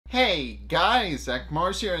Hey guys, Zack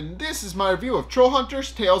here, and this is my review of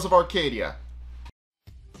Trollhunters Tales of Arcadia.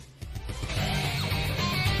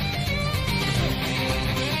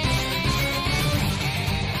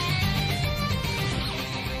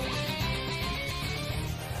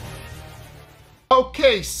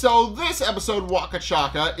 Okay, so this episode, Waka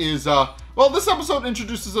Chaka, is, this episode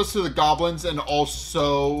introduces us to the goblins, and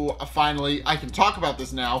also, finally, I can talk about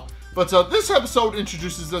this now, but this episode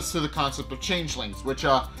introduces us to the concept of changelings, which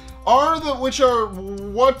are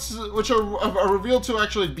revealed to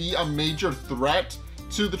actually be a major threat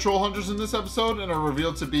to the Trollhunters in this episode, and are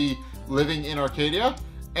revealed to be living in Arcadia.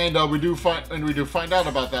 And we do find out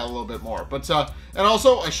about that a little bit more. But and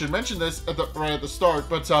also I should mention this right at the start.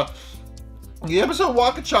 But the episode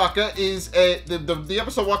Waka Chaka is the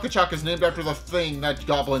episode Waka Chaka is named after the thing that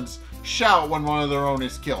goblins shout when one of their own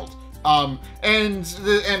is killed. And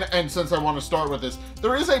since I want to start with this,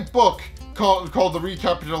 there is a book called The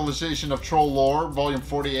Recapitalization of Troll Lore, Volume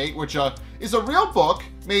 48, which is a real book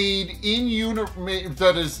made in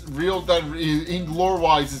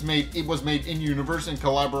lore-wise it was made in universe in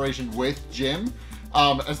collaboration with Jim,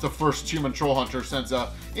 as the first human troll hunter, since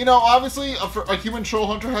obviously a human troll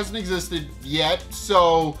hunter hasn't existed yet,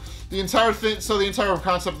 so the entire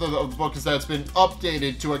concept of the book is that it's been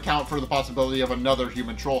updated to account for the possibility of another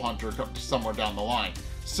human troll hunter somewhere down the line.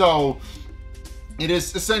 So it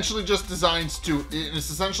is essentially just designed to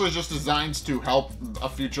help a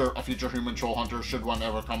future human troll hunter should one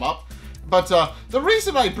ever come up. But the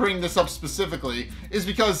reason I bring this up specifically is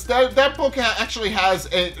because that book actually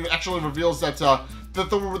reveals that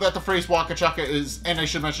the phrase Waka Chaka is, and I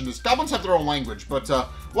should mention this, goblins have their own language, but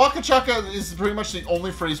Waka Chaka is pretty much the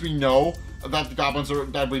only phrase we know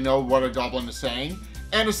that we know what a goblin is saying.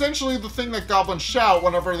 And essentially the thing that goblins shout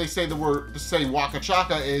whenever they say Waka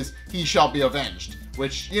Chaka is, "He shall be avenged,"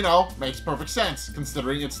 which, makes perfect sense,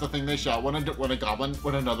 considering it's the thing they shout when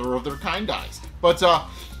another of their kind dies. But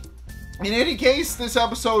in any case, this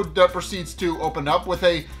episode proceeds to open up with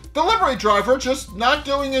a delivery driver just not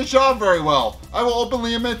doing his job very well. I will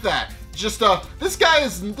openly admit that. Just this guy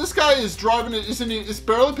is driving it, is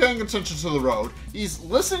barely paying attention to the road. He's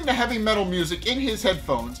listening to heavy metal music in his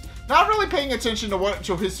headphones, not really paying attention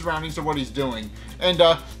to his surroundings or what he's doing, and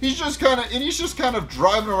he's just kind of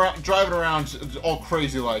driving around all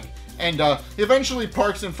crazy like, and he eventually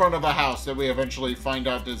parks in front of a house that we eventually find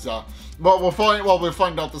out is we'll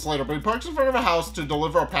find out this later, but he parks in front of a house to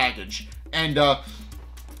deliver a package, and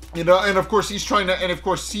and of course he's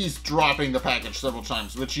dropping the package several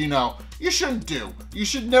times, which you shouldn't do. You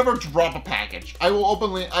should never drop a package. I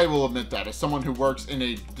will admit that as someone who works in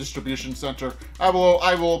a distribution center. I will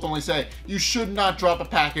openly say you should not drop a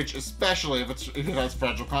package, especially if it has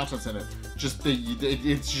fragile contents in it.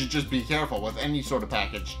 You should just be careful with any sort of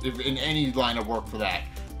package in any line of work for that.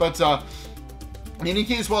 But in any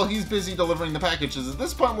case, while he's busy delivering the packages, at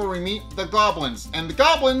this point where we meet the goblins, and the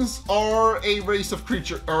goblins are a race of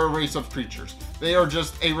creatures. They are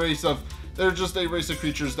just a race of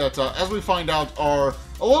creatures that, as we find out, are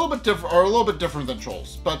a little bit different than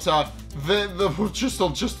trolls. But just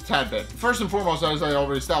a tad bit. First and foremost, as I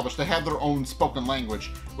already established, they have their own spoken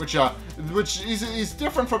language, which is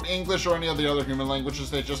different from English or any of the other human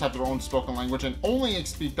languages. They just have their own spoken language and only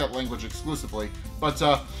speak that language exclusively. But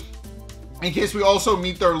in case we also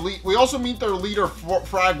meet their leader,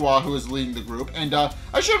 Fragwa, who is leading the group. And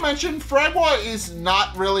I should mention, Fragwa is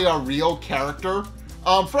not really a real character.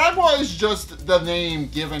 Fragwa is just the name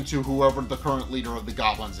given to whoever the current leader of the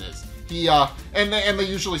goblins is. He and they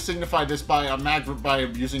usually signify this by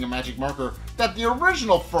using a magic marker that the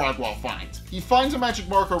original Fragwa finds. He finds a magic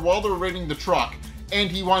marker while they're raiding the truck, and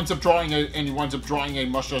he winds up drawing a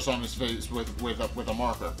mustache on his face with a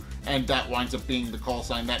marker, and that winds up being the call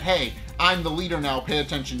sign that, hey, I'm the leader now, pay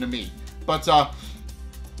attention to me. But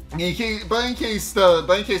in case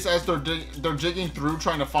as they're digging through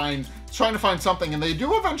trying to find something, and they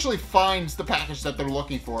do eventually find the package that they're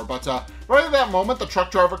looking for. But right at that moment, the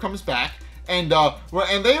truck driver comes back, and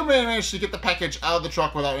they manage to get the package out of the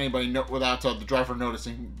truck without the driver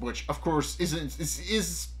noticing, which of course is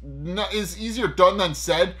easier done than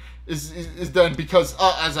said. Is done because,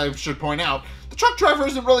 as I should point out, the truck driver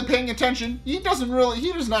isn't really paying attention. He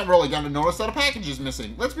is not really going to notice that a package is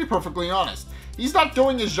missing. Let's be perfectly honest. He's not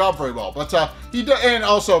doing his job very well, but and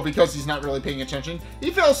also because he's not really paying attention,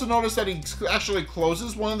 he fails to notice that he actually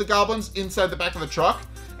closes one of the goblins inside the back of the truck.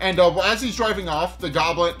 And as he's driving off, the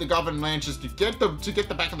goblin manages to get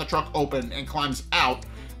the back of the truck open and climbs out,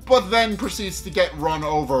 but then proceeds to get run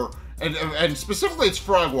over. And specifically, it's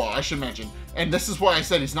Fragwa, I should mention. And this is why I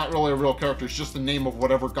said he's not really a real character. It's just the name of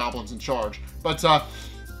whatever goblin's in charge. But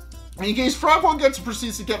In case Frogwell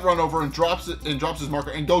proceeds to get run over and drops his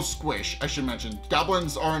marker and goes squish. I should mention,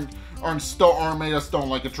 goblins aren't made of stone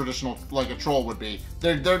like a troll would be.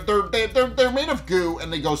 They're made of goo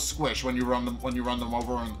and they go squish when you run them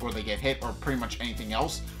over or they get hit or pretty much anything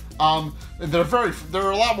else. They're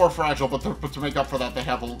a lot more fragile, but to make up for that, they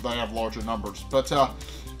have larger numbers. But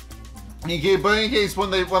in case when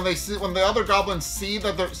the other goblins see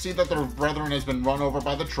that their brethren has been run over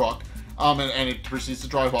by the truck, and it proceeds to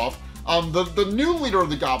drive off. The new leader of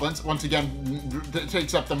the goblins once again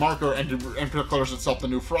takes up the marker and declares itself the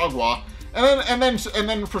new Frogwa, and then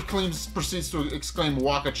proceeds to exclaim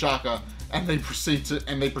Waka Chaka, and they proceed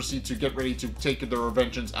to get ready to take their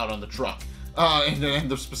vengeance out on the truck,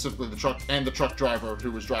 and specifically the truck and the truck driver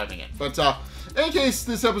who was driving it. But in case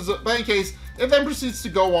it then proceeds to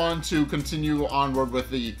go on to continue onward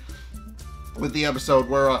with the episode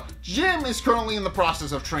where Jim is currently in the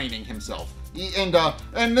process of training himself. And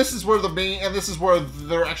this is where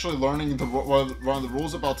they're actually learning one of the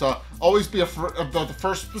rules about always be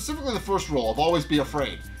about specifically the first rule of always be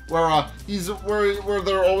afraid. Where of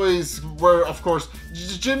course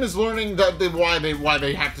Jim is learning why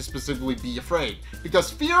they have to specifically be afraid,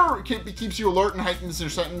 because fear keeps you alert and heightens your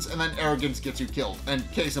sentence, and then arrogance gets you killed.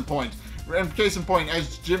 And case in point,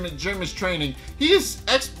 as Jim is training,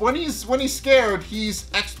 when he's scared,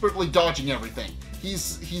 he's expertly dodging everything.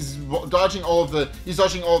 He's dodging all of the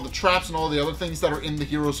traps and all the other things that are in the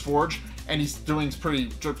Hero's Forge, and he's doing pretty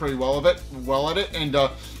well at it. And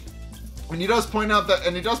he does point out that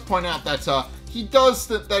he does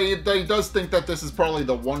think that this is probably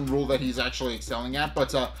the one rule that he's actually excelling at,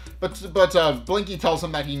 but Blinky tells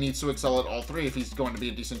him that he needs to excel at all three if he's going to be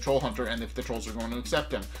a decent troll hunter and if the trolls are going to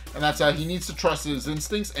accept him, and that's he needs to trust his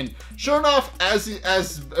instincts. And sure enough, as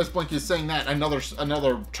Blinky is saying that,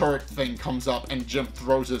 another turret thing comes up and Jim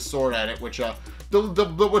throws his sword at it, which sinks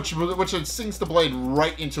the blade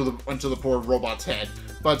right into the poor robot's head.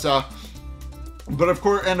 But of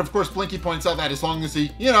course, Blinky points out that as long as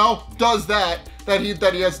he, does that he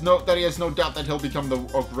has no doubt that he'll become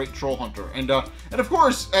a great troll hunter. And of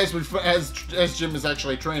course, as Jim is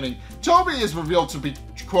actually training, Toby is revealed to be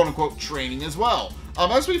quote unquote training as well.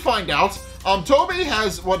 As we find out, Toby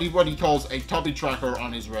has what he calls a tubby tracker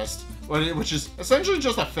on his wrist, which is essentially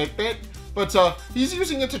just a Fitbit. But he's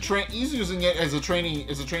using it as a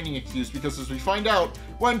training excuse, because as we find out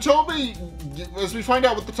with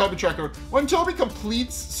the Tubby Tracker, when Toby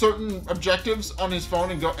completes certain objectives on his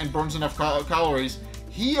phone and burns enough calories,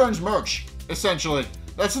 he earns merch. Essentially,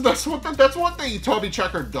 that's what the Tubby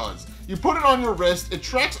Tracker does. You put it on your wrist, it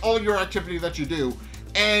tracks all of your activity that you do,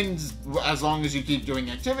 and as long as you keep doing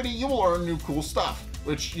activity, you will earn new cool stuff,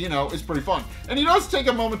 which, is pretty fun. And he does take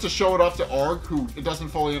a moment to show it off to Arg, who doesn't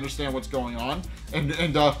fully understand what's going on. And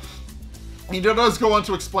he does go on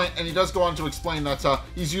to explain that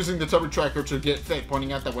he's using the Tubby Tracker to get fit,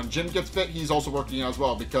 pointing out that when Jim gets fit, he's also working out as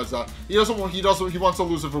well, because he wants to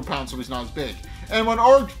lose a few pounds so he's not as big. And when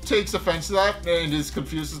Arg takes offense to that and is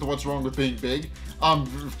confused as to what's wrong with being big,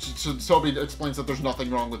 Toby explains that there's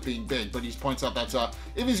nothing wrong with being big, but he points out that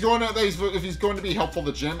if he's going to be helpful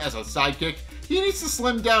to Jim as a sidekick, he needs to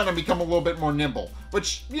slim down and become a little bit more nimble,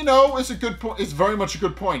 which is a good point. Is very much a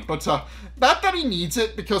good point, but not that he needs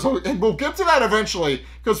it, and we'll get to that eventually,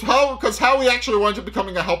 because how he actually winds up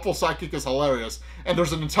becoming a helpful sidekick is hilarious, and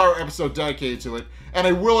there's an entire episode dedicated to it, and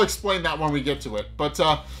I will explain that when we get to it. But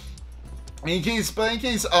in case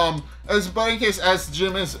as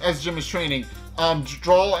Jim is training,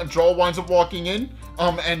 Droll winds up walking in,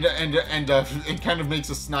 and kind of makes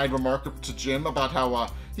a snide remark to Jim about how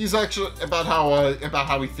he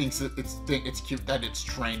thinks it's cute that it's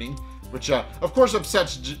training, which of course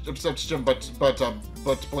upsets Jim, but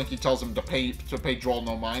Blinky tells him to pay Droll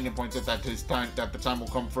no mind, and points out that the time will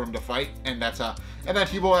come for him to fight, and that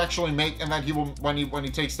he will actually when he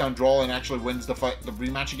takes down Droll and actually wins the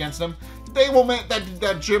rematch against him,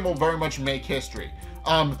 that Jim will very much make history.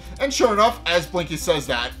 And sure enough, as Blinky says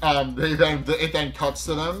that, it then cuts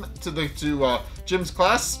to Jim's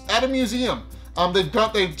class at a museum.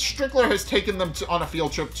 Strickler has taken them on a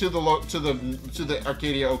field trip to the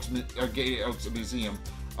Arcadia Oaks Museum,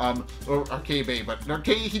 or Arcadia Bay, but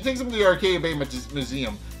he takes them to the Arcadia Bay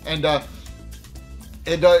Museum,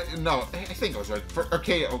 no, I think I was right, for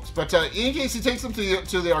Arcadia Oaks, but in case he takes them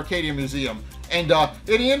to the Arcadia Museum, and of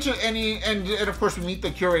course we meet the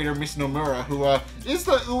curator, Miss Nomura, who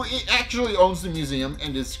actually owns the museum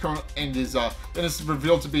and is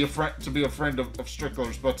revealed to be a friend of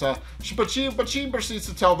Strickler's, but she proceeds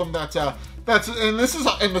to tell them that and this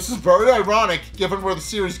is very ironic given where the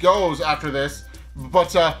series goes after this,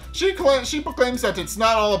 she proclaims that it's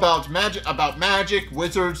not all about magic,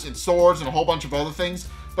 wizards, and swords, and a whole bunch of other things.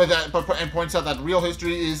 And points out that real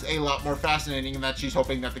history is a lot more fascinating, and that she's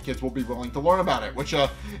hoping that the kids will be willing to learn about it, which, you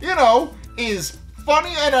know, is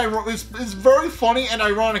funny and is very funny and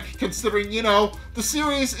ironic, considering, you know, the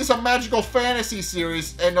series is a magical fantasy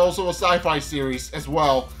series and also a sci-fi series as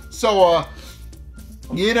well. So,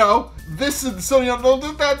 you know, it's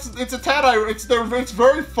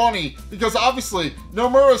very funny, because obviously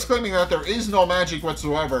Nomura is claiming that there is no magic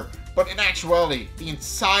whatsoever. But in actuality, the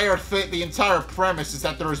entire premise is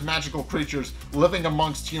that there is magical creatures living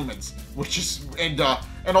amongst humans, which is and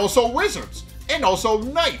also wizards, and also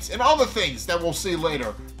knights, and other things that we'll see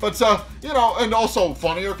later. But you know, and also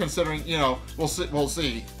funnier, considering, you know, we'll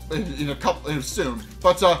see soon.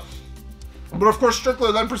 But of course,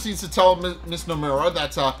 Strickler then proceeds to tell Miss Nomura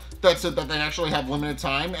that they actually have limited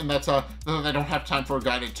time, and that they don't have time for a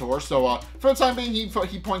guided tour. So for the time being,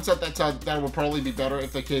 he points out that it would probably be better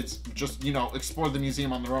if the kids just, you know, explore the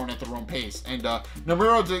museum on their own at their own pace. And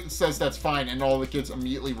Nomura says that's fine, and all the kids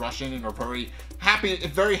immediately rush in and are very happy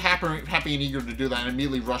and eager to do that, and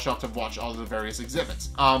immediately rush out to watch all the various exhibits.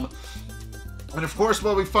 And of course,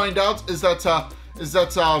 what we find out is that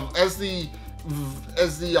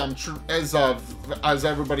as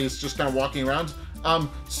everybody is just kind of walking around,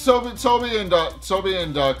 Toby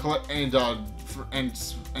and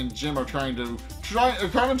Jim are kind of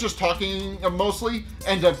just talking mostly,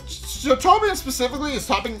 and so Toby specifically is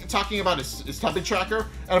talking about his Tubby tracker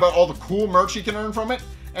and about all the cool merch he can earn from it.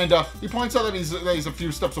 And he points out that he's a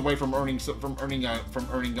few steps away from earning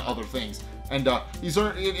other things, and he's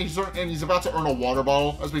about to earn a water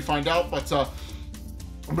bottle, as we find out, but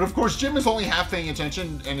of course Jim is only half paying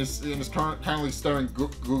attention and is currently staring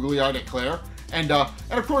googly-eyed at Claire, and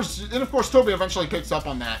of course Toby eventually picks up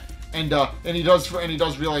on that, and he does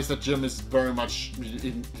realize that Jim is very much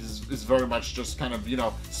just kind of, you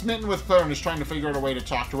know, smitten with Claire and is trying to figure out a way to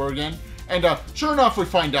talk to her again. And sure enough, we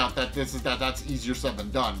find out that that's easier said than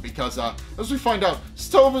done, because as we find out,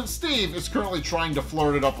 Steve is currently trying to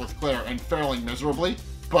flirt it up with Claire and failing miserably.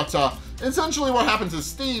 But essentially, what happens is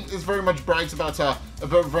Steve is very much brags about,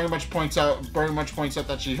 very much points out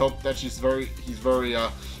that he's very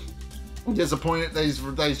disappointed that he's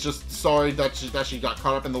just sorry that she got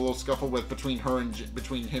caught up in the little scuffle between him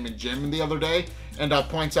and Jim the other day, and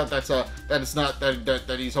points out that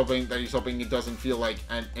he's hoping it doesn't feel like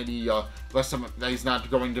any less of, that he's not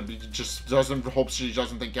going to be, just hope she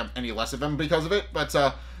doesn't think any less of him because of it. But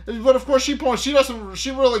of course she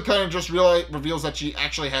really kind of just reveals that she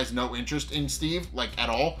actually has no interest in Steve, like, at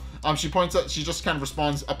all. She just kind of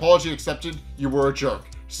responds, "Apology accepted, you were a jerk."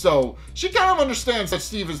 So she kind of understands that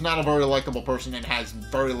Steve is not a very likable person and has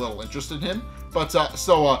very little interest in him. But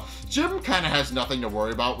Jim kind of has nothing to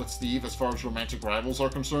worry about with Steve as far as romantic rivals are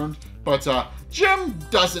concerned. But Jim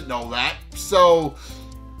doesn't know that. So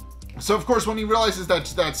of course, when he realizes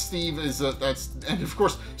that Steve is and of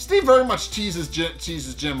course Steve very much teases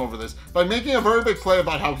Jim over this by making a very big play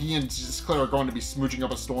about how he and Claire are going to be smooching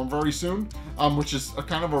up a storm very soon, which is a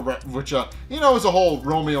kind of which you know, is a whole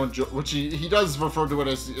Romeo and which he does refer to it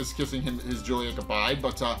as kissing his Juliet goodbye,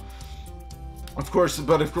 but of course,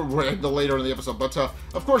 later in the episode, but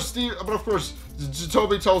of course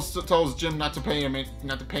Toby tells Jim not to pay him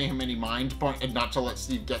any mind, and not to let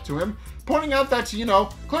Steve get to him, pointing out that, you know,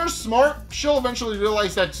 Claire's smart. She'll eventually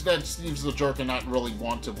realize that Steve's a jerk and not really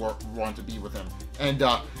want to be with him, and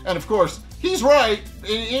of course he's right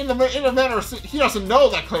in a manner. He doesn't know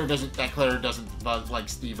that Claire doesn't like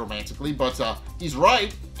Steve romantically, but he's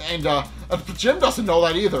right, and Jim doesn't know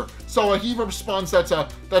that either. So he responds that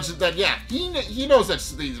yeah, he knows that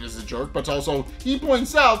Steve is a jerk, but also he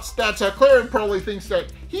points out that Claire probably thinks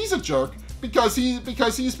that he's a jerk because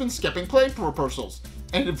he's been skipping play rehearsals.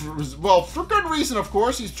 And for good reason, of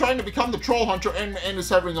course. He's trying to become the troll hunter and is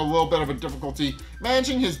having a little bit of a difficulty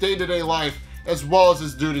managing his day-to-day life as well as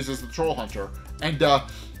his duties as the troll hunter. And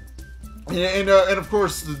of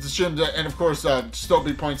course,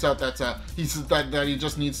 Toby points out that he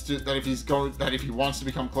just needs to, that if he wants to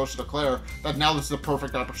become closer to Claire, that now this is the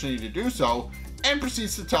perfect opportunity to do so. And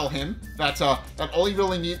proceeds to tell him that all he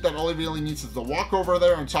really needs is to walk over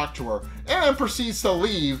there and talk to her, and then proceeds to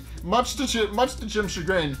leave, much to Jim's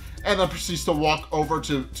chagrin, and then proceeds to walk over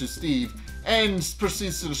to Steve and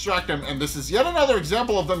proceeds to distract him. And this is yet another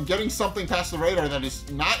example of them getting something past the radar that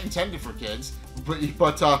is not intended for kids, but he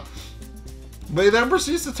then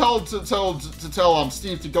proceeds to tell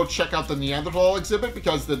Steve to go check out the Neanderthal exhibit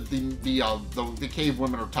because the cave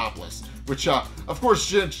women are topless. Which of course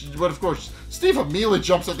Steve immediately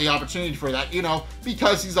jumps at the opportunity for that, you know,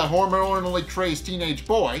 because he's a hormonally crazed teenage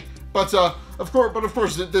boy. But of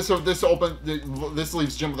course, this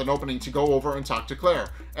leaves Jim with an opening to go over and talk to Claire,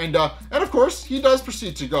 and of course he does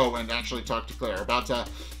proceed to go and actually talk to Claire about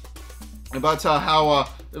how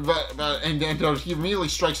he immediately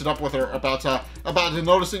strikes it up with her about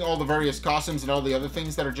noticing all the various costumes and all the other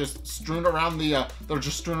things that are just strewn around the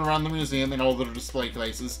museum and all the display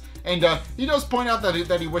places. And he does point out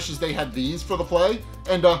that he wishes they had these for the play.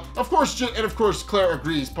 And of course Claire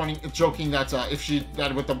agrees, joking that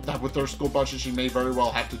with their school budget she may very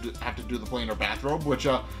well have to do the play in her bathrobe. Which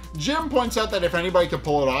Jim points out that if anybody could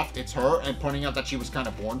pull it off, it's her, and pointing out that she was kind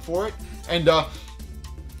of born for it.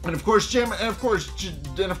 And of course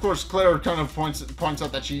Claire kind of points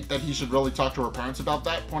out that he should really talk to her parents about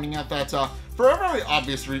that, pointing out that for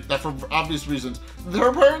obvious reasons,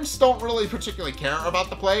 her parents don't really particularly care about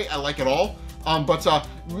the play at all. But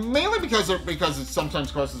mainly because it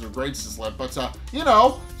sometimes causes her grades to slip. But she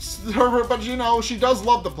does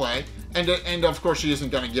love the play, and of course she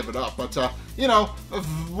isn't gonna give it up. But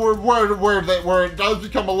where it does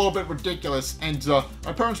become a little bit ridiculous, and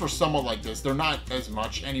my parents were somewhat like this. They're not as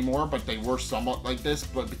much anymore, but they were somewhat like this.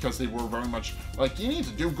 But because they were very much like, you need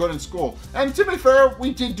to do good in school, and to be fair,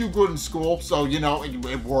 we did do good in school, so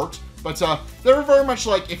it worked. But they were very much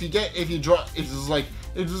like, they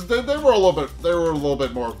were a little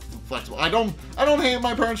bit more flexible. I don't hate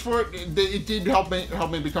my parents for it. It did help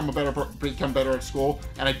me become better at school,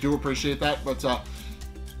 and I do appreciate that. But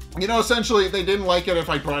essentially they didn't like it if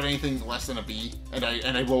I brought anything less than a B, and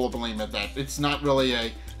I will blame at that. It's fine.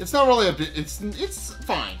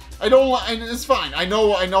 It's fine. I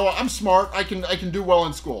know I'm smart. I can do well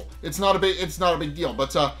in school. It's not a big deal.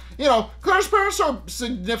 But Claire's parents are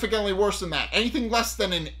significantly worse than that. Anything less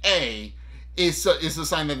than an A is a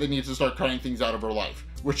sign that they need to start cutting things out of her life,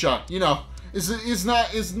 which isn't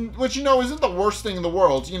the worst thing in the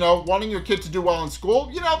world. Wanting your kid to do well in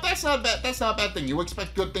school, that's not bad. That's not a bad thing. You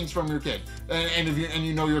expect good things from your kid, and if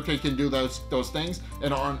your kid can do those things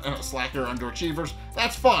and aren't a slacker, underachievers,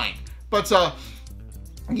 that's fine. But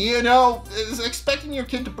expecting your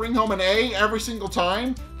kid to bring home an A every single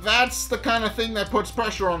time, that's the kind of thing that puts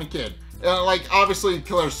pressure on a kid. Obviously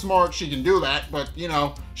Claire's smart, she can do that, but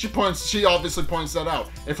she obviously points that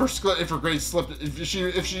out. If her grades slip,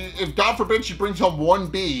 if God forbid she brings home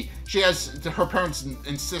 1B, her parents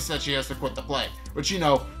insist that she has to quit the play, which she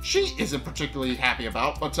isn't particularly happy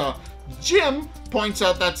about. But Jim points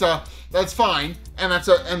out that's fine, and that's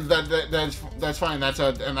fine.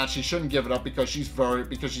 And that she shouldn't give it up because she's very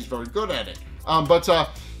good at it.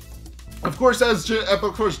 Of course,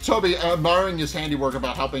 Toby admiring his handiwork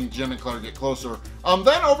about helping Jim and Claire get closer,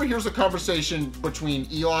 then overhears a conversation between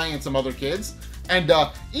Eli and some other kids. And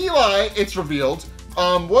Eli, it's revealed,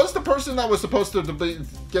 was the person that was supposed to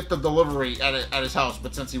get the delivery at his house,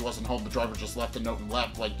 but since he wasn't home, the driver just left a note and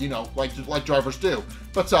left, like drivers do.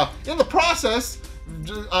 But in the process,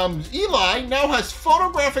 Eli now has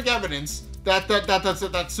photographic evidence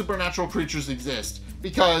that supernatural creatures exist,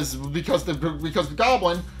 because the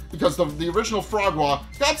goblin, because the original Frogwa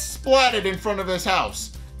got splatted in front of his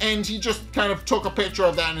house, and he just kind of took a picture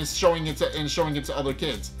of that and is showing it to other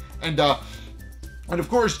kids. And of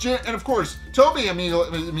course, Toby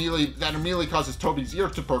immediately causes Toby's ear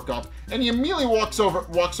to perk up, and he immediately walks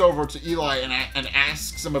over to Eli and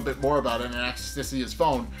asks him a bit more about it, and asks to see his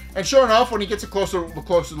phone. And sure enough, when he gets a closer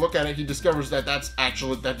look at it, he discovers that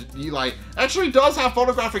Eli actually does have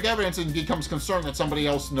photographic evidence, and becomes concerned that somebody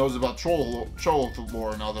else knows about troll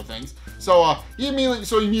lore and other things. So he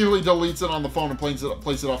immediately deletes it on the phone and plays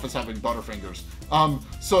it off as having butterfingers.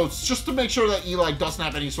 So it's just to make sure that Eli doesn't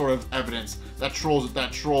have any sort of evidence that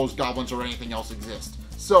trolls, goblins, or anything else exist.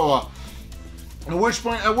 So at which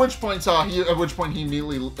point he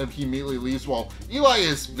immediately leaves. While Eli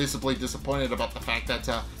is visibly disappointed about the fact that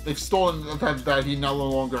they've stolen, that he no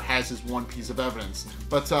longer has his one piece of evidence.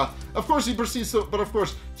 But of course he proceeds to. But of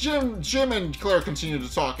course Jim and Claire continue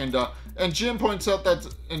to talk, and Jim points out that,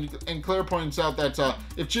 and Claire points out that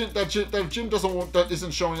if Jim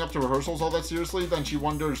isn't showing up to rehearsals all that seriously, then she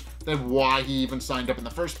wonders then why he even signed up in the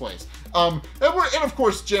first place. And of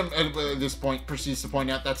course Jim at this point proceeds to point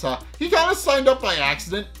out that he kind of signed up by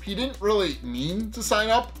accident. He didn't really mean to sign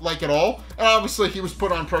up at all, and obviously he was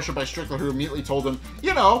put on pressure by Strickler, who immediately told him,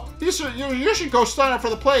 you should go sign up for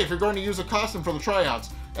the play if you're going to use a costume for the tryouts.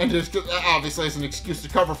 And just obviously as an excuse to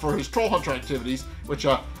cover for his Trollhunter activities, which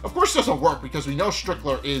of course doesn't work, because we know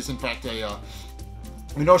Strickler is in fact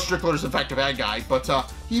We know Strickler's in fact a bad guy, but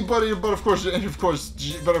of course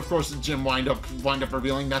Jim wind up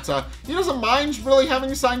revealing that he doesn't mind really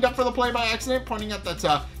having signed up for the play by accident, pointing out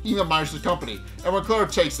that he admires the company. And when Claire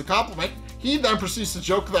takes the compliment, he then proceeds to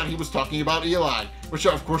joke that he was talking about Eli, which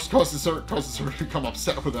of course causes her to become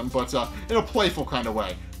upset with him, but in a playful kind of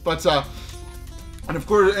way. But and of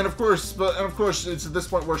course, it's at this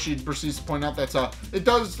point where she proceeds to point out that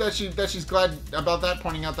she's glad about that,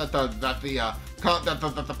 pointing out that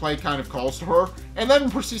the play kind of calls to her, and then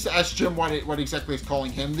proceeds to ask Jim what exactly is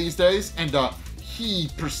calling him these days, and he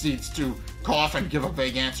proceeds to cough and give a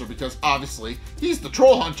vague answer because obviously he's the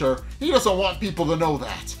troll hunter. He doesn't want people to know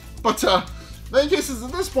that. But in cases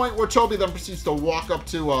at this point where Toby then proceeds to walk up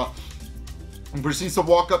to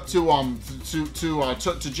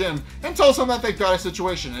Jim and tells him that they've got a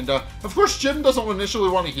situation, and of course Jim doesn't initially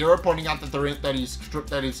want to hear it, pointing out that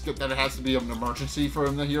it has to be an emergency for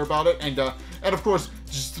him to hear about it, and of course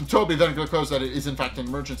Toby then declares that it is in fact an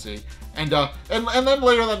emergency, and then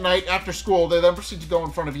later that night after school they then proceed to go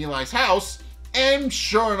in front of Eli's house, and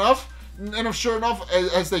sure enough,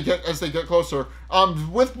 as they get closer,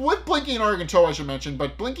 with Blinky and Arg in tow, as you mentioned,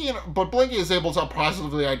 but Blinky is able to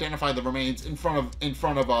positively identify the remains in front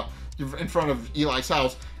of Eli's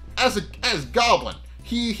house as goblin.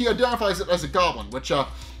 He identifies it as a goblin, which of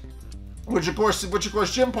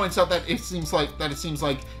course Jim points out that it seems like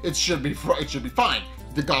it should be fine.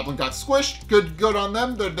 The goblin got squished. Good on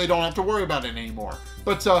them. They don't have to worry about it anymore.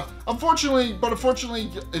 But unfortunately,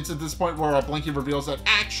 it's at this point where Blinky reveals that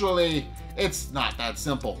actually it's not that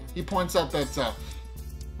simple. He points out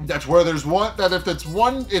that where there's one, that if it's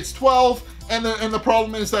one, it's 12, and the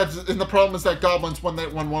problem is that goblins, when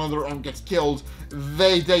one of their own gets killed,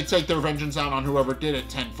 they take their vengeance out on whoever did it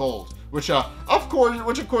tenfold. Which of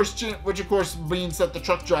course means that the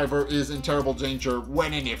truck driver is in terrible danger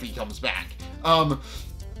when and if he comes back.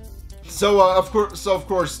 So of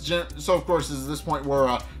course is this point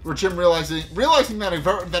where Jim realizing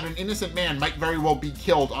that an innocent man might very well be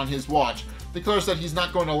killed on his watch, declares that he's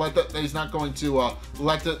not going to let this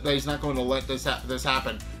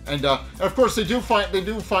happen. And of course they do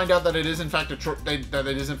find out that it is in fact a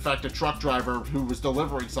truck driver who was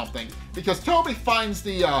delivering something, because Toby finds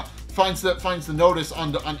the notice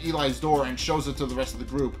on Eli's door and shows it to the rest of the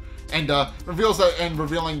group, and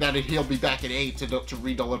revealing that he'll be back at 8 to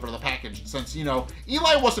re-deliver the package. Since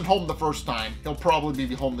Eli wasn't home the first time, he'll probably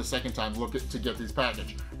be home the second time to get this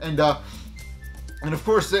package. And of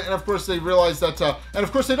course they realize that, and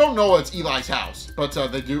of course they don't know it's Eli's house, but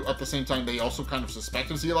they do at the same time. They also kind of suspect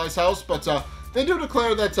it's Eli's house, but they do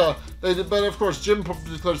declare that. But of course Jim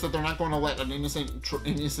declares that they're not going to let an innocent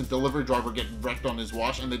delivery driver get wrecked on his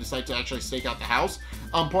watch, and they decide to actually stake out the house.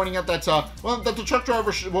 Pointing out that that the truck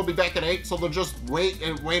driver will be back at 8, so they'll just wait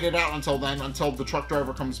it out until the truck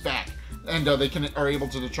driver comes back, and they are able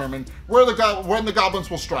to determine when the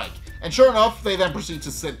goblins will strike. And sure enough, they then proceed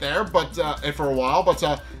to sit there, but for a while. But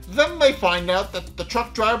then they find out that the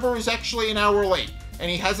truck driver is actually an hour late, and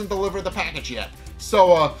he hasn't delivered the package yet.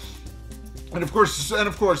 So, and of course,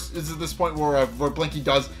 it's at this point where Blinky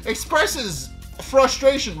expresses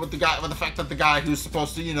frustration with the fact that the guy who's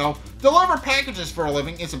supposed to deliver packages for a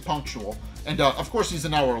living isn't punctual. And of course he's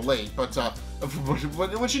an hour late, but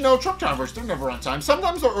which truck drivers, they're never on time.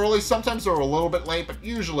 Sometimes they're early, sometimes they're a little bit late, but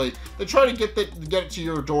usually they try to get it to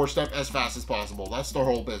your doorstep as fast as possible. That's their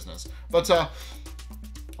whole business. But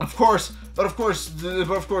of course they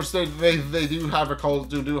do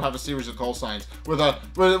have a series of call signs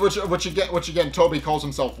which again Toby calls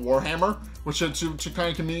himself Warhammer, which to kind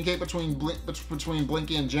of communicate between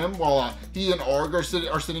Blinky and Jim, while he and Arg are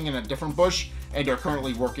sitting in a different bush and are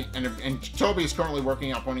currently working, and Toby is currently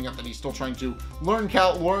working out, pointing out that he's still trying to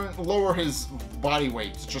lower his body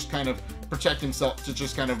weight to just kind of protect himself, to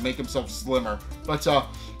just kind of make himself slimmer. But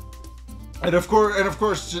And of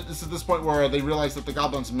course, it's at this point where they realize that the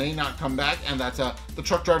goblins may not come back, and that the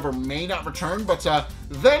truck driver may not return. But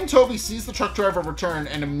then Toby sees the truck driver return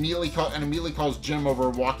and immediately calls Jim over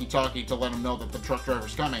walkie-talkie to let him know that the truck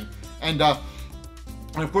driver's coming. And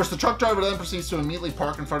of course, the truck driver then proceeds to immediately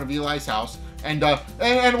park in front of Eli's house, and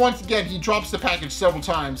once again he drops the package several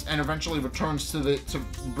times, and eventually returns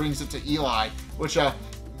brings it to Eli, which of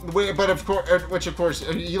course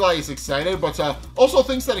Eli is excited, but also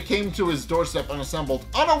thinks that it came to his doorstep unassembled,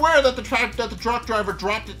 unaware that the truck driver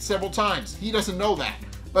dropped it several times. He doesn't know that.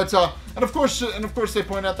 But and of course they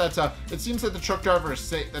point out that it seems that the truck driver is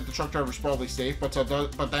safe, that the truck driver is probably safe. But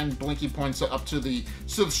then Blinky points up to the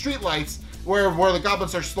street lights where the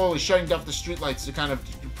goblins are slowly shutting down the street lights to kind of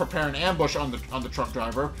prepare an ambush on the truck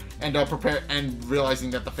driver, and realizing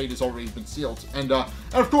that the fate has already been sealed. And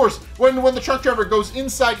of course, when the truck driver goes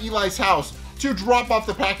inside Eli's house to drop off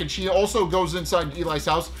the package, he also goes inside Eli's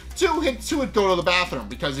house to go to the bathroom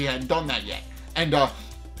because he hadn't done that yet. And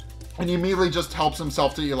he immediately just helps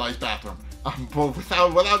himself to Eli's bathroom. But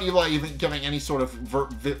without Eli even giving any sort of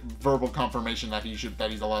verbal confirmation that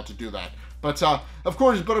he's allowed to do that. But of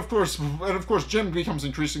course, Jim becomes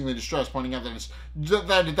increasingly distressed, pointing out that it's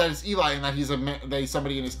Eli and that he's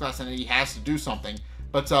somebody in his class and that he has to do something.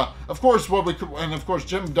 But of course,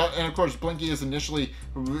 Blinky is initially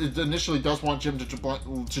does want Jim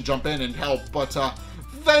to jump in and help, but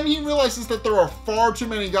then he realizes that there are far too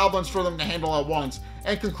many goblins for them to handle at once,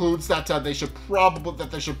 and concludes that they should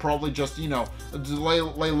probably just, you know, lay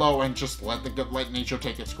low and just let nature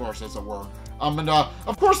take its course, as it were.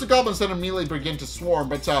 Of course, the goblins then immediately begin to swarm.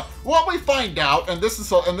 But what we find out, and this is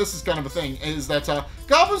kind of a thing, is that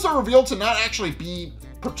goblins are revealed to not actually be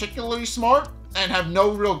particularly smart and have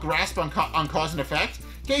no real grasp on cause and effect.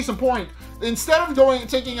 Case in point, instead of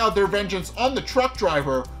taking out their vengeance on the truck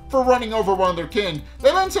driver for running over one of their kin,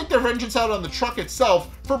 they then take their vengeance out on the truck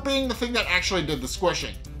itself for being the thing that actually did the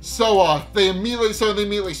squishing. So they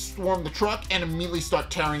immediately swarm the truck and immediately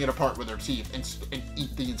start tearing it apart with their teeth and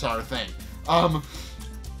eat the entire thing.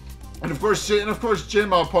 And of course, Jim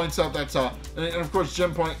points out that, it's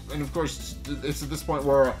at this point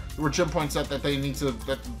where Jim points out that they need to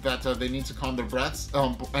calm their breaths,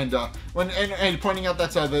 and pointing out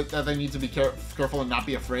that they need to be careful and not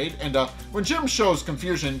be afraid. And when Jim shows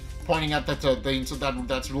confusion, pointing out that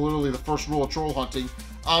that's literally the first rule of troll hunting.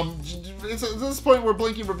 It's at this point where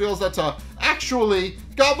Blinky reveals that actually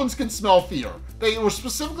goblins can smell fear. They were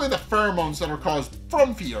specifically the pheromones that are caused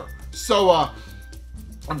from fear. So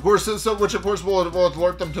which of course will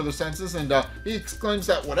alert them to their senses, and he exclaims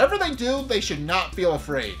that whatever they do, they should not feel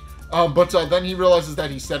afraid. But then he realizes that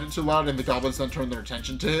he said it too loud, and the goblins then turn their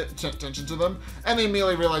attention to them, and they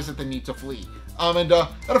immediately realize that they need to flee. And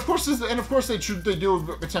of course they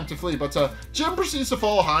do attempt to flee, but Jim proceeds to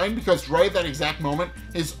fall behind because right at that exact moment,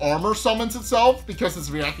 his armor summons itself because it's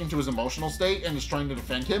reacting to his emotional state and is trying to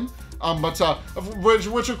defend him.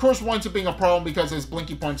 Which of course winds up being a problem because, as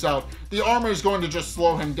Blinky points out, the armor is going to just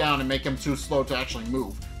slow him down and make him too slow to actually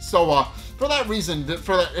move. So for that reason,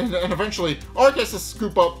 and eventually, Ark has to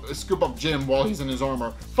scoop up Jim while he's in his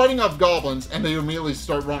armor, fighting off goblins, and they immediately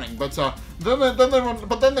start running. But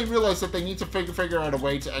then they realize that they need to figure out a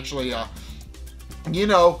way to actually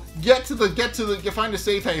find a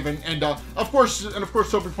safe haven, and of course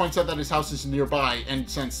Toby points out that his house is nearby, and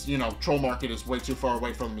since, you know, Troll Market is way too far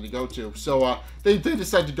away for them to go to, so they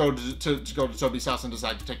decide to go to Toby's house and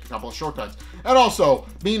decide to take a couple of shortcuts. And also,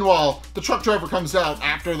 meanwhile, the truck driver comes out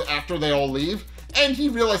after they all leave, and he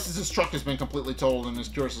realizes his truck has been completely totaled and is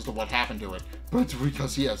curious as to what happened to it. But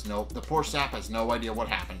because the poor sap has no idea what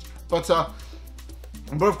happened. But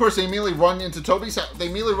of course they immediately run into Toby's house. They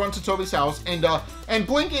immediately run to Toby's house, and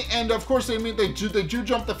Blinky, and of course they do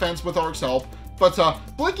jump the fence with Ark's help. But of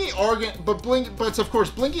course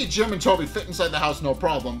Blinky, Jim, and Toby fit inside the house no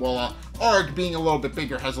problem. While Arg, being a little bit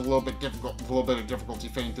bigger, has a little bit of difficulty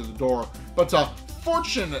fitting through the door. But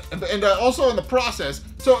fortunate, and also in the process,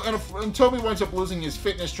 and Toby winds up losing his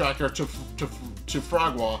fitness tracker to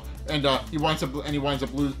Frogwa, and he winds up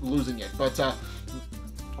losing it. But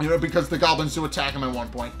you know, because the goblins do attack him at one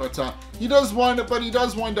point, but he does wind up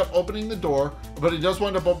opening the door.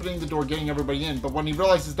 Getting everybody in. But when he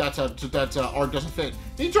realizes that Arg doesn't fit,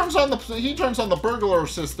 he turns on the burglar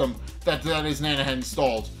system that his Nana had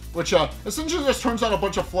installed, which essentially just turns on a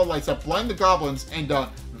bunch of floodlights that blind the goblins, and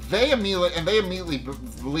they immediately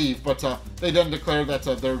leave. But they then declare that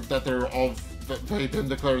they'll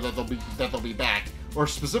be back. Or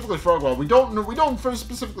specifically Frogwa. We don't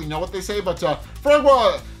specifically know what they say, but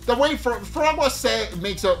Frogwa, the way Frogwa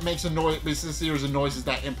makes a noise, makes a series of noises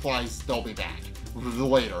that implies they'll be back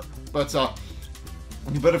later. But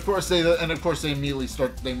of course they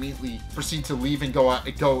immediately proceed to leave and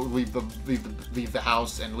leave the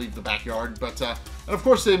house and leave the backyard. But and of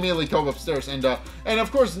course they immediately go upstairs, and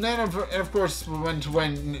of course when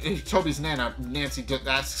Toby's Nana, Nancy,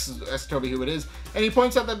 asks Toby who it is, and he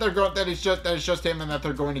points out that it's just him, and that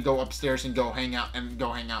they're going to go upstairs and go hang out in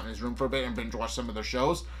his room for a bit and binge watch some of their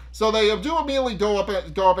shows. So they do immediately go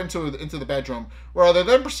up into the bedroom, where they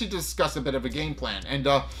then proceed to discuss a bit of a game plan. And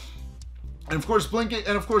of course Blinky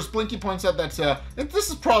points out that this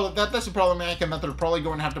is problematic, and that they're probably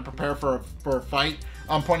going to have to prepare for a fight.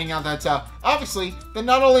 Pointing out that obviously that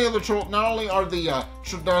not only are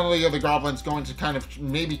the goblins going to kind of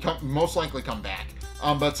most likely come back,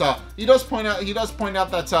 But he does point out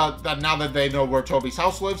that that now that they know where Toby's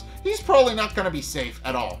house lives, he's probably not going to be safe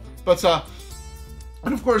at all. But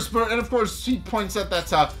and of course, he points out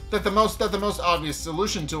that the most obvious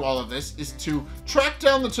solution to all of this is to track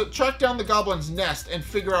down the goblin's nest and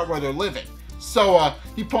figure out where they're living. So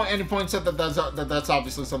he points out that that's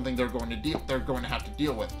obviously something they're going to have to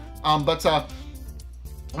deal with.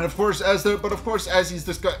 And of course, as he's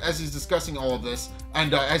discussing all of this,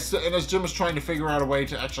 and as Jim is trying to figure out a way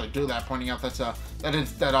to actually do that, pointing out that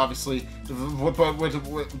obviously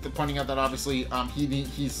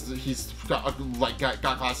he's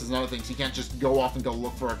got classes and other things. He can't just go off and go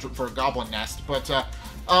look for a goblin nest. But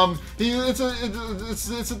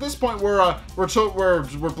it's at this point where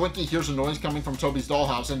Blinky hears a noise coming from Toby's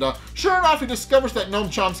dollhouse, and sure enough, he discovers that Gnome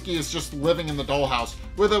Chomsky is just living in the dollhouse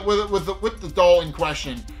with the doll in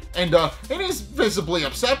question. And he's visibly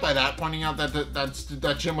upset by that, pointing out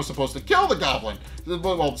that Jim was supposed to kill the goblin.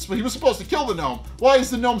 Well, he was supposed to kill the gnome. Why is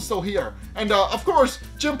the gnome still here? And of course,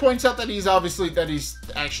 Jim points out that he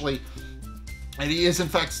is in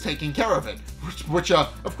fact taking care of it, which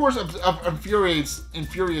of course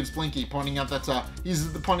infuriates Blinky, pointing out that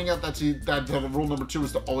that rule number 2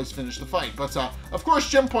 is to always finish the fight. But of course,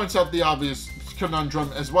 Jim points out the obvious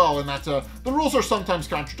conundrum as well, and that the rules are sometimes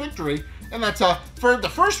contradictory, and that for the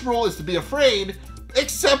first rule is to be afraid,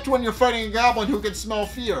 except when you're fighting a goblin who can smell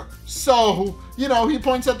fear. So, you know, he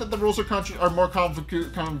points out that the rules are more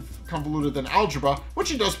convoluted than algebra, which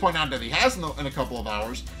he does point out that he has in a couple of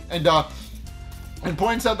hours, and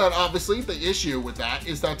points out that obviously the issue with that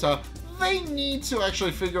is that they need to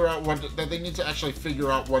actually figure out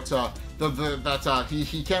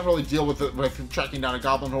he can't really deal with tracking down a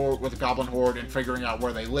goblin horde and figuring out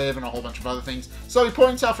where they live and a whole bunch of other things. So he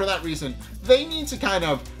points out for that reason they need to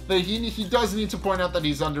he does need to point out that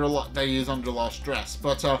he is under a lot of stress.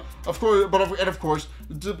 But of course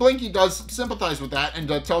Blinky does sympathize with that and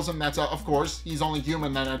tells him that of course he's only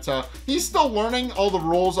human, that he's still learning all the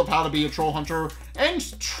rules of how to be a troll hunter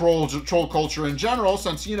and troll culture in general,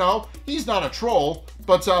 since, you know, he's not a troll.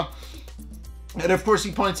 But and of course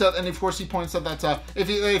he points out that if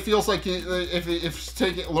he feels like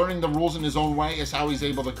learning the rules in his own way is how he's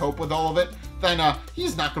able to cope with all of it, then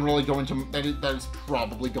he's not going to really go into that. Is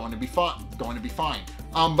probably going to be fine.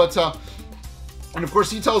 And of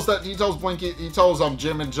course he tells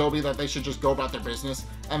Jim and Toby that they should just go about their business,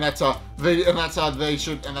 and they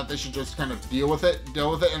should just kind of deal with it,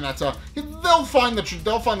 and that they'll find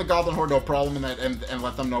the goblin horde no problem, and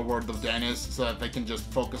let them know where the den is, so that they can just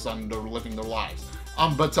focus on living their lives.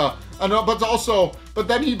 But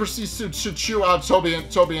then he proceeds to chew out Toby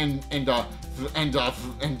and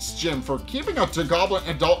Jim for keeping a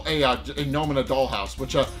gnome in a dollhouse,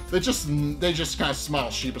 which they just kind of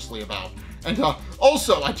smile sheepishly about. And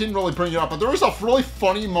also, I didn't really bring it up, but there was a really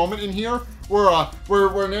funny moment in here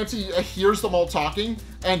where Nancy hears them all talking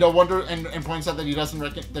and points out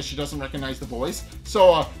that she doesn't recognize the voice.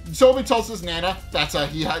 So Toby tells his Nana that's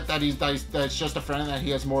just a friend and that he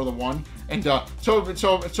has more than one. And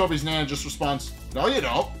Toby's Nana just responds, "No, you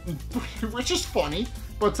don't," which is funny,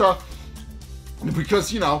 but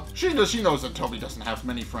because, you know, she knows that Toby doesn't have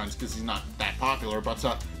many friends because he's not that popular, but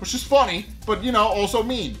which is funny, but, you know, also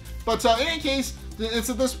mean. But in any case, it's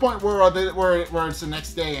at this point where it's the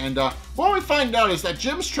next day, and what we find out is that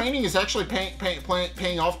Jim's training is actually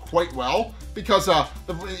paying off quite well, because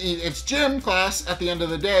it's gym class at the end of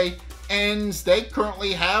the day, and they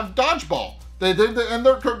currently have dodgeball. They're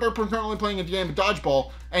currently playing a game of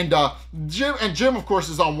dodgeball, and Jim of course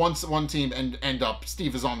is on one team, and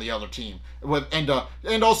Steve is on the other team.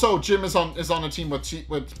 And also Jim is on a team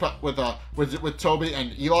with Toby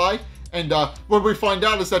and Eli. And what we find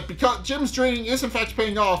out is that because Jim's training is in fact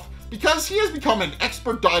paying off, because he has become an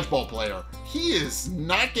expert dodgeball player. He is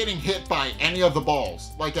not getting hit by any of the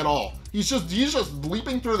balls, like, at all. He's just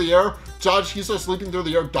leaping through the air, dodging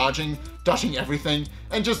everything,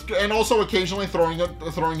 and also occasionally throwing a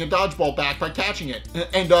dodgeball back by catching it.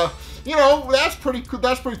 And you know, that's pretty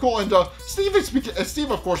cool. And Steve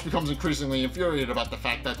of course becomes increasingly infuriated about the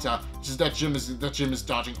fact that Jim is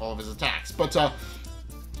dodging all of his attacks. But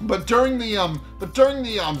during the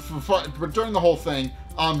whole thing,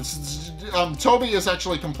 Toby is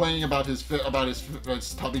actually complaining about his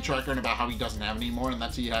tubby tracker and about how he doesn't have any more, and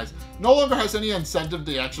that he no longer has any incentive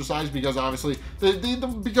to exercise, because obviously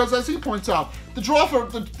because, as he points out, it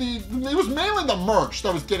was mainly the merch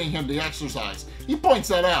that was getting him to exercise. He points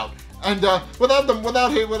that out, and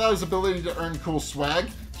without his ability to earn cool swag,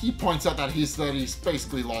 he points out that he's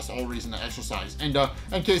basically lost all reason to exercise. And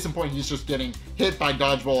case in point, he's just getting hit by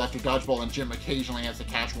dodgeball after dodgeball, and Jim occasionally has to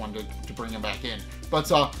catch one to bring him back in.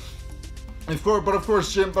 But Of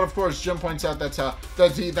course, Jim points out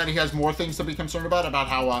that he has more things to be concerned about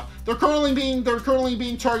how they're currently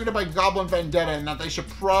being targeted by Goblin Vendetta, and that they should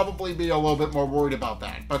probably be a little bit more worried about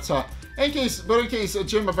that. But in case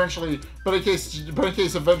eventually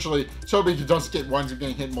Toby does winds up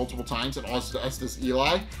getting hit multiple times, and also as this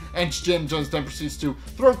Eli, and Jim then proceeds to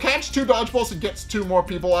catch 2 dodgeballs and gets 2 more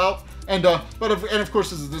people out. And of course,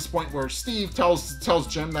 this is this point where Steve tells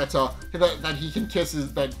Jim that he can kiss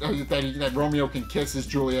that Romeo can kiss his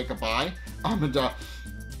Julia goodbye.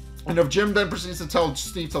 And if Jim then proceeds to tell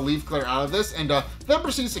Steve to leave Claire out of this, and then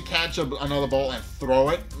proceeds to catch another ball and throw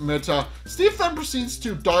it. But Steve then proceeds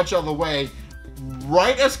to dodge out of the way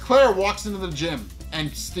right as Claire walks into the gym.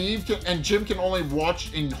 And Jim can only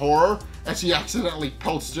watch in horror as he accidentally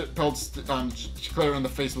pelts Claire in the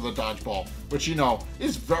face with a dodgeball, which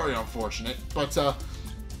is very unfortunate. But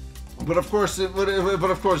of course,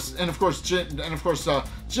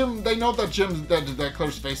 Jim. They know that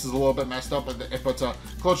Claire's face is a little bit messed up, but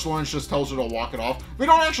Coach Lawrence just tells her to walk it off. We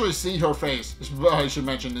don't actually see her face, I should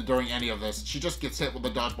mention, during any of this. She just gets hit with a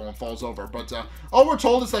dodgeball and falls over. But all we're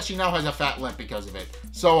told is that she now has a fat lip because of it.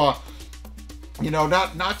 So.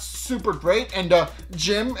 Not super great. And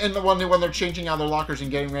Jim, and when they're changing out their lockers and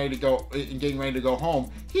getting ready to go home,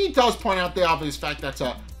 he does point out the obvious fact that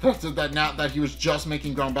he was just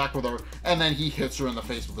making ground back with her, and then he hits her in the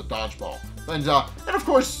face with a dodgeball. And of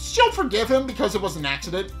course she'll forgive him because it was an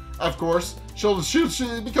accident. Of course, she'll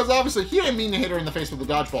because obviously he didn't mean to hit her in the face with a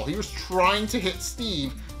dodgeball. He was trying to hit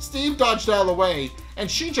Steve. Steve dodged out of the way, and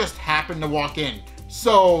she just happened to walk in.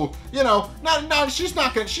 So, she's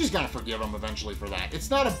gonna forgive him eventually for that. It's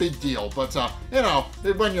not a big deal, but,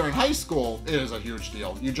 when you're in high school, it is a huge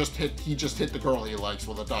deal. He just hit the girl he likes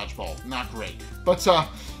with a dodgeball. Not great. But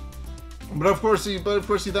of course he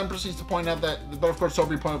then proceeds to point out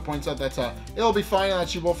Toby points out that it'll be fine and that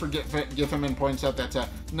she will forgive him, and points out that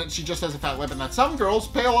she just has a fat lip and that some girls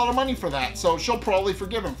pay a lot of money for that, so she'll probably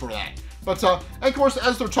forgive him for that. But of course,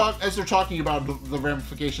 as they're talking about the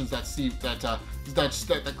ramifications that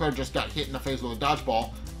Claire just got hit in the face with a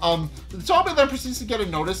dodgeball, Toby then proceeds to get a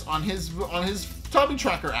notice on his Toby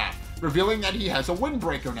Tracker app, revealing that he has a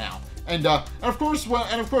windbreaker now. And of course,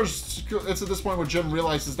 it's at this point where Jim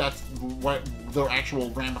realizes that's what the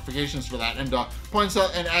actual ramifications for that, and points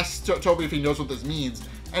out and asks Toby if he knows what this means.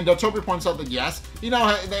 And Toby points out that yes,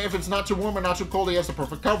 if it's not too warm or not too cold, he has the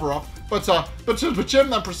perfect cover-up. But Jim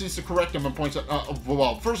then proceeds to correct him and points out,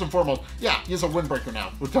 well, first and foremost, yeah, he has a windbreaker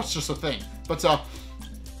now. That's just a thing. But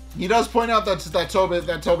he does point out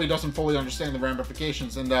that Toby doesn't fully understand the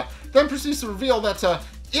ramifications, and then proceeds to reveal that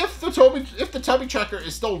if the Toby Tracker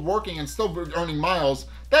is still working and still earning miles,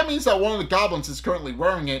 that means that one of the goblins is currently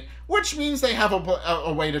wearing it, which means they have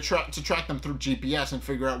a way to track them through GPS and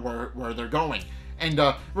figure out where they're going. And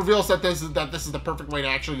reveals that this is the perfect way to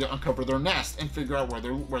actually uncover their nest and figure out where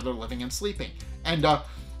they're living and sleeping. And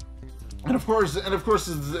of course,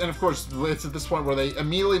 it's at this point where they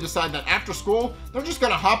immediately decide that after school they're just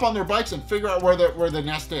gonna hop on their bikes and figure out where the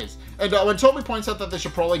nest is. And when Toby points out that they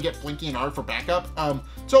should probably get Blinky and Art for backup,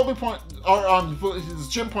 Jim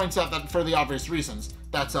points out that for the obvious reasons,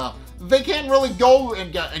 that they can't really go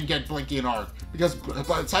and get Blinky and Art, because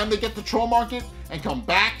by the time they get the troll market and come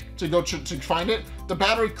back to go to find it, the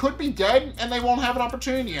battery could be dead and they won't have an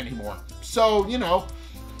opportunity anymore. So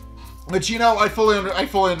but I fully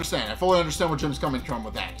understand. I fully understand where Jim's coming from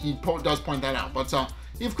with that. He does point that out. But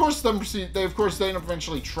they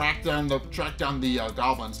eventually track down the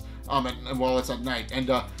goblins. While it's at night, and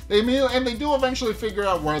they do eventually figure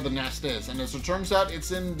out where the nest is. And as it turns out,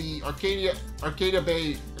 it's in the Arcadia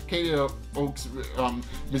Oaks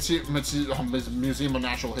Museum of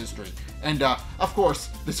Natural History. And of course,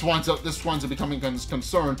 this winds up becoming a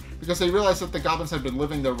concern because they realize that the goblins have been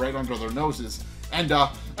living there right under their noses. And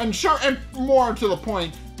more to the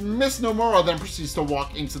point, Miss Nomura then proceeds to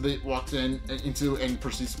and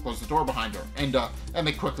proceeds to close the door behind her. And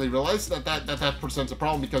they quickly realize that presents a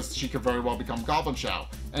problem because she could very well become Goblin Chow.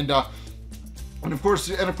 And of course,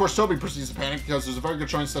 Toby proceeds to panic because there's a very good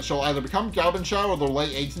chance that she'll either become Goblin Chow or they'll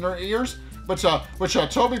lay eggs in her ears. Which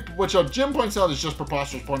Jim points out is just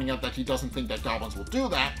preposterous, pointing out that he doesn't think that goblins will do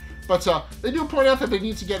that. But they do point out that they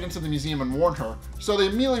need to get into the museum and warn her. So they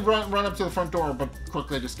immediately run up to the front door, but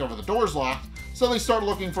quickly discover the door's locked. So they start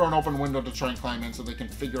looking for an open window to try and climb in, so they can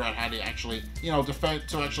figure out how to actually,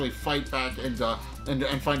 fight back and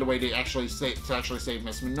find a way to actually save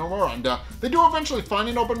Miss Nomura. And they do eventually find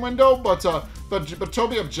an open window, but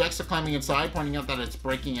Toby objects to climbing inside, pointing out that it's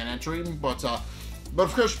breaking and entering. But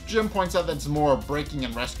of course, Jim points out that it's more breaking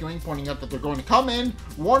and rescuing, pointing out that they're going to come in,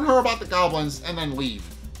 warn her about the goblins, and then leave.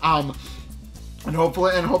 and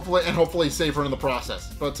hopefully save her in the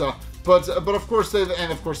process. But of course they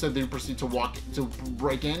do proceed to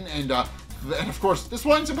break in, and of course this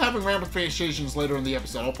winds up having ramifications later in the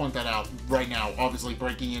episode. I'll point that out right now. Obviously,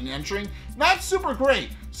 breaking in and entering, not super great,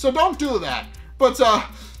 so don't do that. But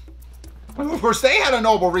of course, they had a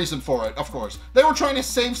noble reason for it. Of course, they were trying to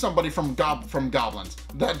save somebody from goblins.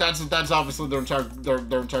 That's obviously their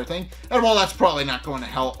entire thing. And while that's probably not going to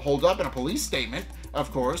hold up in a police statement,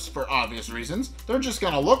 of course, for obvious reasons, they're just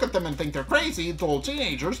going to look at them and think they're crazy, the little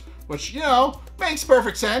teenagers, which, you know, makes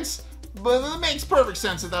perfect sense. But it makes perfect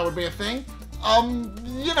sense that would be a thing.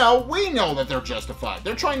 You know, we know that they're justified.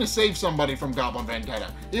 They're trying to save somebody from Goblin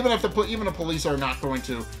Vendetta, even if the police are not going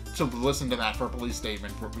to listen to that for a police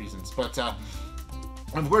statement for reasons. But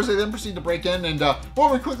of course, they then proceed to break in, and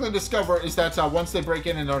what we quickly discover is that once they break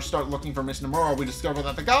in and start looking for Miss Nomura, we discover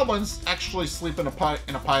that the goblins actually sleep in a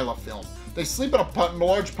pile of film. They sleep in a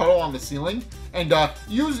large puddle on the ceiling, and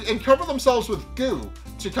cover themselves with goo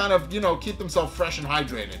to kind of, you know, keep themselves fresh and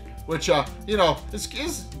hydrated. Which, you know,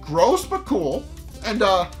 is gross but cool. And,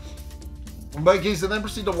 they then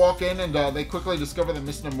proceed to walk in, and they quickly discover that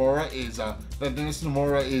Miss Nomura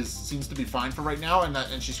seems to be fine for right now,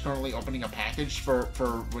 and she's currently opening a package for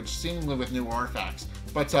which seemingly with new artifacts.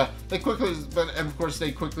 But they quickly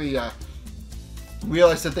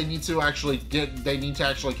realize that they need to actually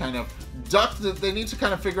kind of they need to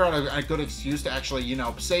kind of figure out a good excuse to actually, you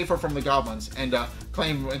know, save her from the goblins, and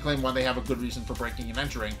claim why they have a good reason for breaking and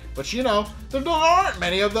entering. But, you know, there aren't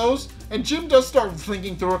many of those, and Jim does start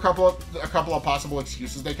thinking through a couple of possible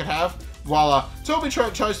excuses they could have, while Toby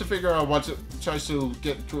tries to figure out what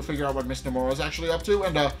Miss Nomura is actually up to.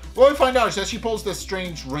 And what we find out is that she pulls this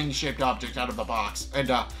strange ring-shaped object out of the box, and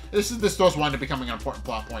this does wind up becoming an important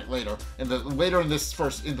plot point later in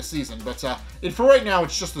the season. But for right now,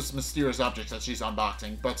 it's just this mysterious object that she's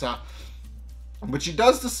unboxing. But she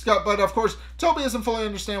does discuss. But of course, Toby doesn't fully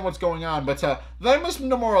understand what's going on. But then Miss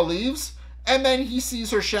Nomura leaves, and then he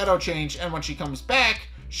sees her shadow change. And when she comes back,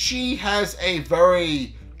 she has a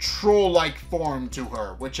very troll-like form to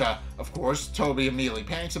her, which of course Toby immediately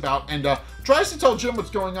panics about, and tries to tell Jim what's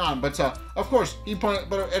going on. But of course because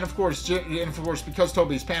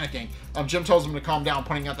Toby's panicking, Jim tells him to calm down,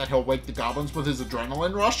 pointing out that he'll wake the goblins with his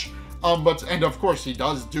adrenaline rush. And of course he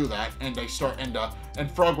does do that, and they start, and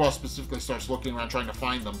Frogwell specifically starts looking around trying to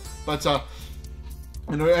find them. But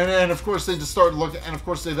and of course they just start looking, and of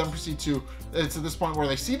course they then proceed to this point where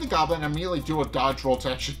they see the goblin and immediately do a dodge roll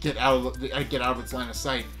to actually get out of its line of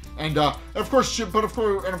sight. And of course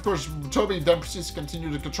Toby then proceeds to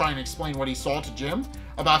continue to try and explain what he saw to Jim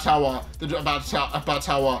about how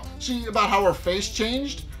her face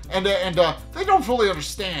changed. And they don't fully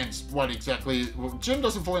understand Jim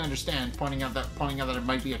doesn't fully understand, pointing out that it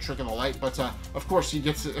might be a trick of the light. But of course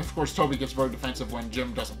Toby gets very defensive when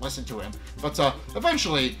Jim doesn't listen to him. But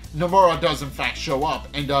eventually Nomura does in fact show up,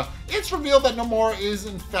 and it's revealed that Nomura is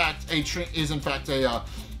in fact a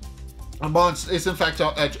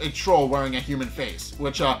troll wearing a human face,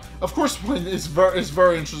 which of course is very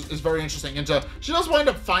interesting. And she does wind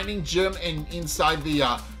up finding Jim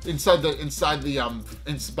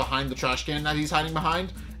behind the trash can that he's hiding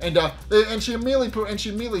behind, and she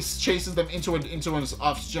immediately chases them into an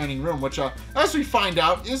off-shining room, which as we find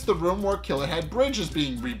out is the room where Killerhead Bridge is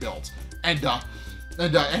being rebuilt. And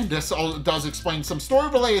this all does explain some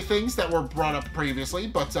story-related things that were brought up previously,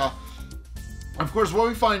 but of course, what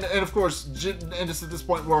we find, and of course, and this is this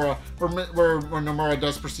point where Nomura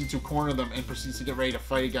does proceed to corner them and proceeds to get ready to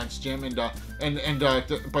fight against Jim, but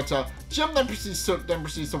Jim then proceeds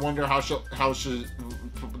to wonder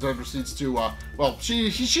she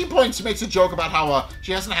makes a joke about how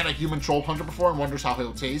she hasn't had a human troll hunter before and wonders how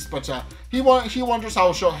he'll taste, but he wonders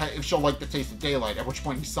if she'll like the taste of daylight. At which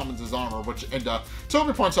point he summons his armor, and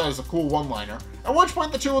Toby points out as a cool one-liner. At which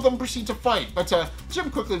point the two of them proceed to fight, but Jim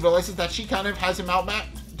quickly realizes that she kind of has him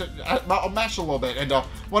outmatched a little bit, and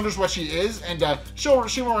wonders what she is, and she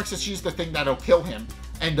remarks that she's the thing that'll kill him,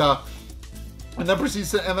 and they then proceed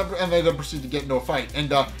to get into a fight.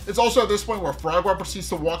 And it's also at this point where Frogwell proceeds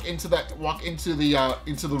to walk into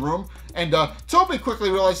the room, and Toby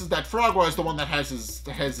quickly realizes that Frogwell is the one that has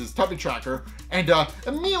his tubby tracker, and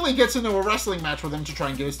immediately gets into a wrestling match with him to try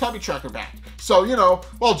and get his tubby tracker back. So, you know,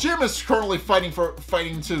 while Jim is currently fighting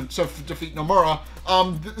to defeat Nomura,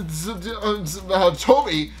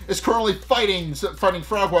 Toby is currently fighting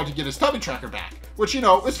Frogwell to get his tubby tracker back, which, you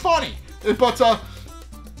know, is funny. But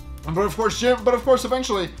of course,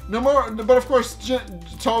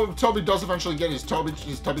 Toby does eventually get his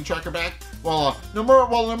tubby tracker back,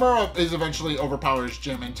 Nomura is eventually overpowers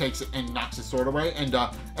Jim and takes it and knocks his sword away, and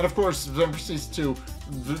of course then proceeds to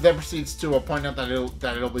point out that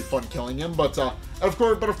it'll be fun killing him, but of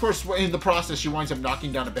course in the process she winds up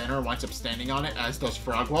knocking down a banner and winds up standing on it, as does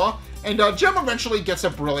Frogwa, and Jim eventually gets a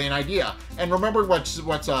brilliant idea. And remember what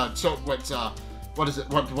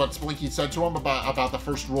Blinky said to him about the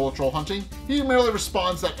first rule of troll hunting? He merely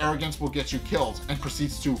responds that arrogance will get you killed, and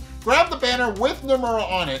proceeds to grab the banner with Nomura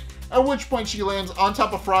on it, at which point she lands on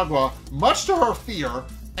top of Frogwa, much to her fear,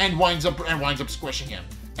 and winds up squishing him.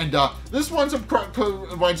 And this winds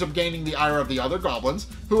up gaining the ire of the other goblins,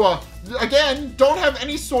 who again don't have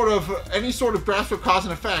any sort of grasp of cause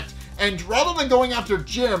and effect. And rather than going after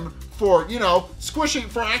Jim for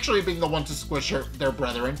actually being the one to squish their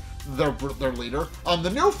brethren, their leader, the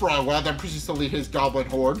new Frogwa then proceeds to lead his goblin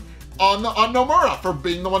horde on Nomura for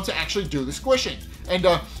being the one to actually do the squishing.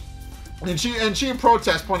 And she in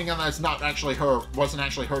protest, pointing out that it's not actually her, wasn't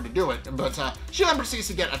actually her to do it, but she then proceeds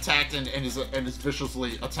to get attacked and is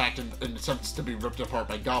viciously attacked in attempts to be ripped apart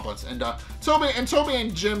by goblins. And Toby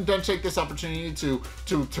and Jim then take this opportunity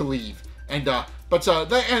to leave. And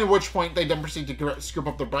at which point they then proceed to scoop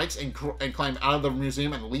up their bikes and climb out of the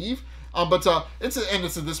museum and leave. It's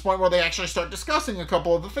at this point where they actually start discussing a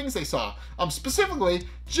couple of the things they saw. Specifically,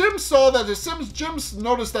 Jim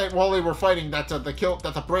noticed that while they were fighting that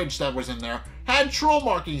the bridge that was in there had troll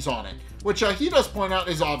markings on it, which he does point out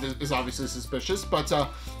is obviously suspicious. But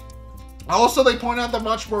also they point out the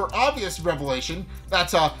much more obvious revelation that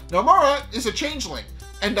Nomura is a changeling.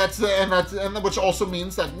 And which also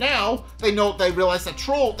means that now they realize that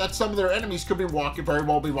some of their enemies could very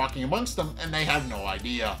well be walking amongst them, and they have no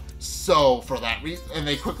idea. So for that reason, and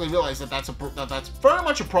they quickly realize that that's very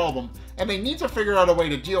much a problem, and they need to figure out a way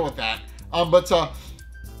to deal with that. But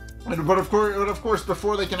of course,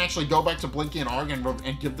 before they can actually go back to Blinky and Arg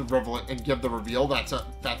and give the reveal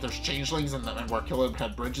that there's changelings and where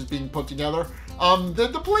Killerhead Bridge is being put together,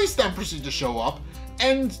 the police then proceed to show up.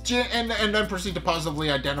 And then proceed to positively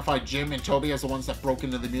identify Jim and Toby as the ones that broke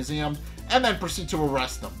into the museum, and then proceed to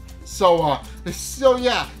arrest them. So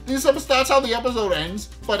yeah, that's how the episode ends.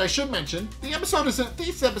 But I should mention, this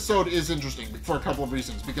episode is interesting for a couple of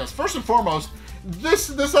reasons. Because first and foremost, this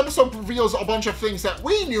episode reveals a bunch of things that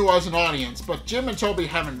we knew as an audience, but Jim and Toby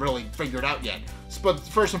haven't really figured out yet. But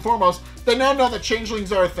first and foremost, they now know that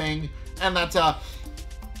changelings are a thing, and that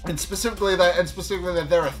and specifically that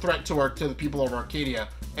they're a threat to the people of Arcadia,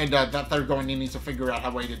 and that they're going to need to figure out a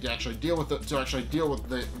way to actually deal with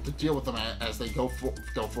them as they go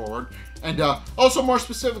forward. And also more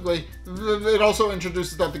specifically, it also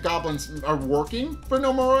introduces that the goblins are working for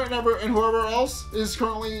Nomura and whoever else is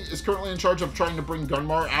currently in charge of trying to bring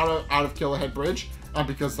Gunmar out of Killerhead Bridge,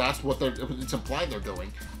 because that's what it's implied they're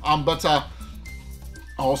doing.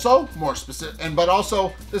 Also, more specific,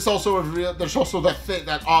 there's also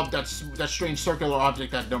that strange circular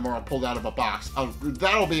object that Nomura pulled out of a box.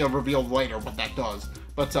 That'll be revealed later what that does.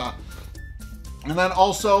 But and then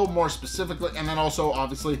also more specifically,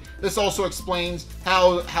 obviously this also explains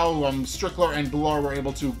how Strickler and Blur were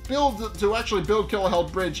able to actually build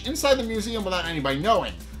Killerhead Bridge inside the museum without anybody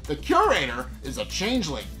knowing. The curator is a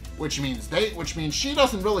changeling, which means she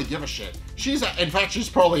doesn't really give a shit. She's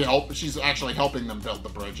actually helping them build the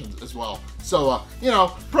bridge as well. So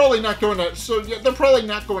probably not going to. So yeah, they're probably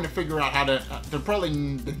not going to figure out how to. They're probably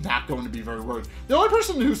not going to be very worried. The only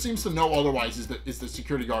person who seems to know otherwise is the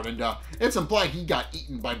security guard, and it's implied he got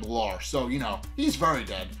eaten by Blar. So he's very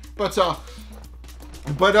dead.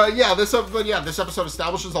 But this episode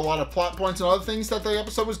establishes a lot of plot points and other things that the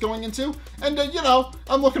episode was going into, and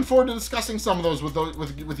I'm looking forward to discussing some of those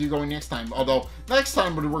with you going next time. Although next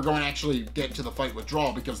time we're going to actually get to the fight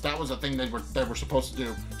withdrawal, because that was a thing they were supposed to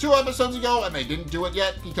do 2 episodes ago, and they didn't do it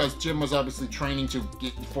yet because Jim was obviously training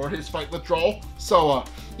for his fight withdrawal. So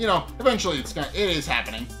eventually it is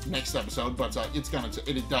happening next episode, but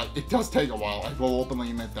it does take a while. I will openly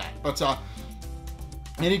admit that, but.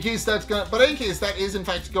 In any case, that is in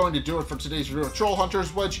fact going to do it for today's review of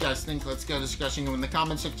Trollhunters. What did you guys think? Let's get a discussion in the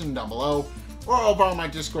comment section down below, or over on my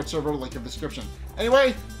Discord server, link in the description.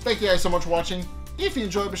 Anyway, thank you guys so much for watching. If you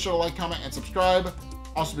enjoyed, be sure to like, comment, and subscribe.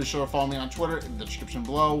 Also, be sure to follow me on Twitter in the description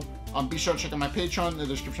below. Be sure to check out my Patreon in the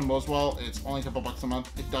description below as well. It's only a couple bucks a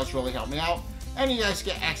month. It does really help me out. And you guys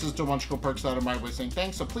get access to a bunch of cool perks that are my way saying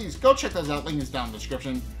thanks. So please go check those out. Link is down in the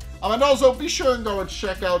description. And also, be sure and go and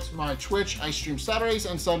check out my Twitch. I stream Saturdays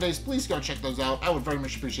and Sundays. Please go check those out. I would very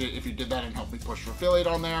much appreciate it if you did that and help me push for affiliate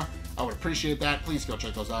on there. I would appreciate that. Please go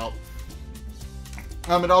check those out.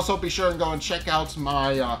 And also, be sure and go and check out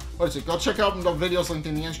my, go check out the videos linked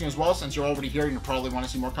in the end screen as well. Since you're already here and you probably want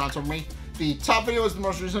to see more content from me. The top video is the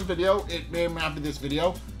most recent video. It may or may not be this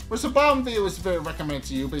video. Whereas the bottom video is very recommended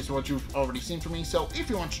to you based on what you've already seen from me. So if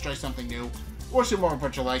you want to try something new, or see more of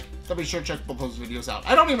what you like, then be sure to check both those videos out.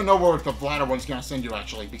 I don't even know where the latter one's gonna send you,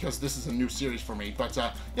 actually, because this is a new series for me. But,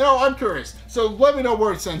 you know, I'm curious. So let me know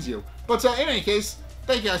where it sends you. But in any case,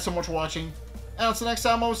 thank you guys so much for watching. And until next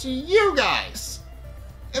time, I'll see you guys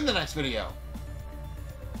in the next video.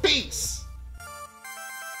 Peace!